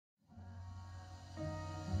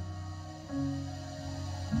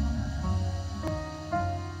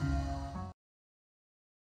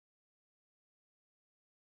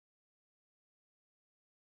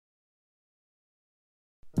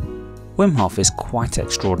Wim Hof is quite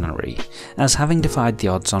extraordinary, as having defied the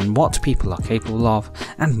odds on what people are capable of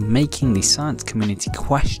and making the science community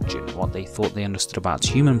question what they thought they understood about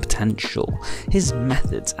human potential, his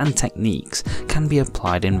methods and techniques can be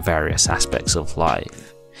applied in various aspects of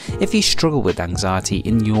life. If you struggle with anxiety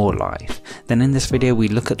in your life, then in this video we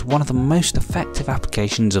look at one of the most effective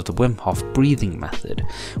applications of the Wim Hof breathing method,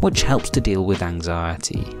 which helps to deal with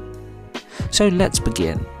anxiety. So let's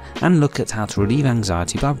begin and look at how to relieve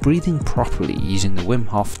anxiety by breathing properly using the Wim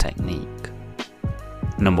Hof technique.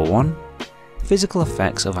 Number 1. Physical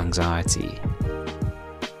effects of anxiety.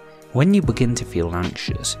 When you begin to feel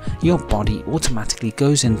anxious, your body automatically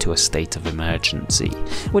goes into a state of emergency,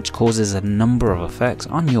 which causes a number of effects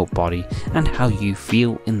on your body and how you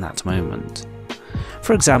feel in that moment.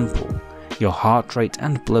 For example, your heart rate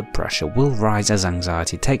and blood pressure will rise as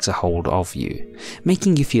anxiety takes a hold of you,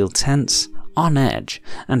 making you feel tense, on edge,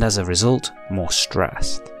 and as a result, more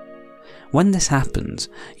stressed. When this happens,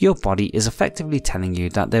 your body is effectively telling you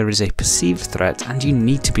that there is a perceived threat and you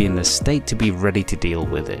need to be in this state to be ready to deal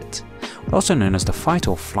with it, also known as the fight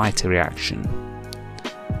or flight reaction.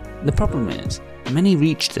 The problem is, many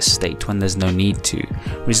reach this state when there's no need to,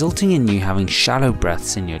 resulting in you having shallow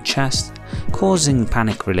breaths in your chest, causing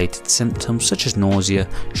panic-related symptoms such as nausea,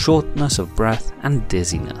 shortness of breath, and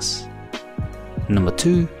dizziness. Number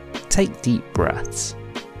 2. Take deep breaths.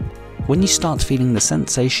 When you start feeling the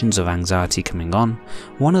sensations of anxiety coming on,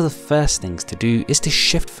 one of the first things to do is to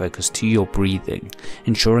shift focus to your breathing,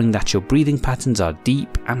 ensuring that your breathing patterns are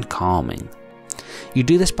deep and calming. You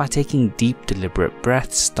do this by taking deep, deliberate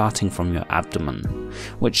breaths starting from your abdomen,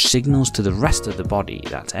 which signals to the rest of the body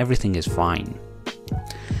that everything is fine.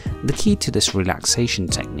 The key to this relaxation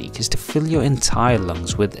technique is to fill your entire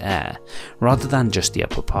lungs with air, rather than just the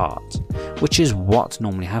upper part, which is what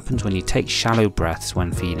normally happens when you take shallow breaths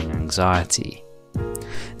when feeling anxiety.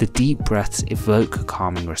 The deep breaths evoke a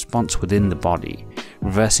calming response within the body,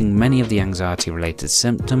 reversing many of the anxiety-related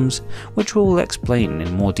symptoms, which we will explain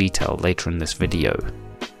in more detail later in this video.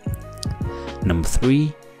 Number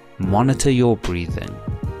 3. Monitor your breathing.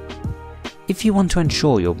 If you want to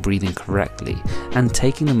ensure you're breathing correctly and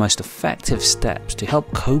taking the most effective steps to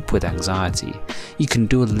help cope with anxiety, you can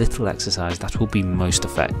do a little exercise that will be most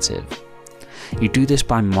effective. You do this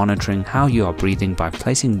by monitoring how you are breathing by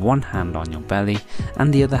placing one hand on your belly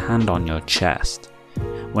and the other hand on your chest.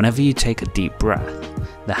 Whenever you take a deep breath,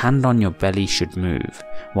 the hand on your belly should move,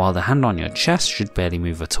 while the hand on your chest should barely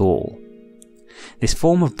move at all. This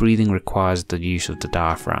form of breathing requires the use of the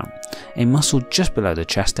diaphragm, a muscle just below the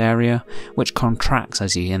chest area, which contracts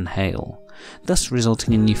as you inhale, thus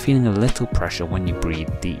resulting in you feeling a little pressure when you breathe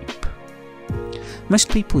deep. Most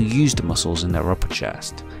people use the muscles in their upper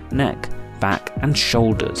chest, neck, back, and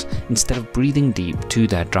shoulders instead of breathing deep to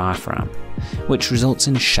their diaphragm, which results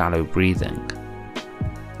in shallow breathing.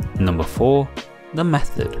 Number 4. The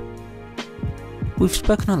method. We've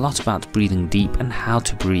spoken a lot about breathing deep and how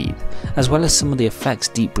to breathe, as well as some of the effects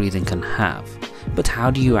deep breathing can have, but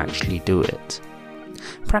how do you actually do it?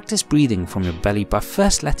 Practice breathing from your belly by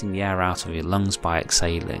first letting the air out of your lungs by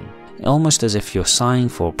exhaling, almost as if you're sighing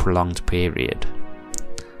for a prolonged period.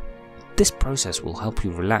 This process will help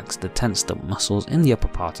you relax the tensed up muscles in the upper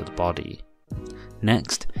part of the body.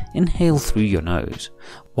 Next, inhale through your nose,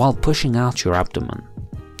 while pushing out your abdomen.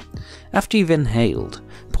 After you've inhaled,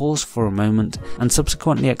 pause for a moment and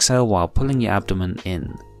subsequently exhale while pulling your abdomen in,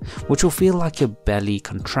 which will feel like your belly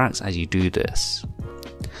contracts as you do this.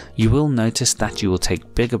 You will notice that you will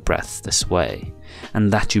take bigger breaths this way,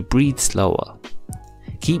 and that you breathe slower.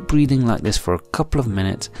 Keep breathing like this for a couple of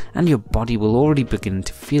minutes and your body will already begin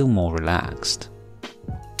to feel more relaxed.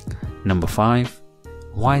 Number 5.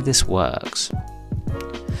 Why this works.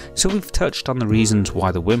 So we've touched on the reasons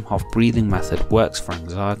why the Wim Hof breathing method works for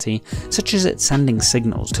anxiety, such as it sending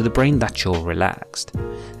signals to the brain that you're relaxed.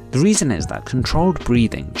 The reason is that controlled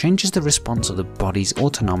breathing changes the response of the body's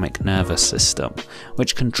autonomic nervous system,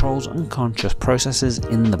 which controls unconscious processes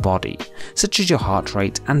in the body, such as your heart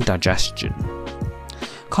rate and digestion.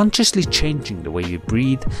 Consciously changing the way you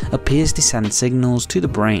breathe appears to send signals to the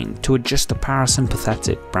brain to adjust the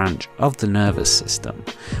parasympathetic branch of the nervous system,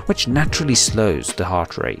 which naturally slows the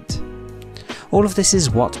heart rate. All of this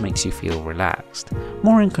is what makes you feel relaxed,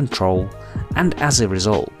 more in control, and as a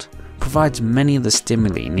result, provides many of the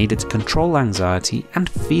stimuli needed to control anxiety and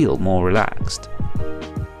feel more relaxed.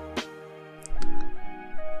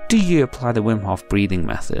 Do you apply the Wim Hof breathing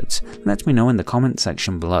methods? Let me know in the comment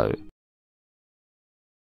section below.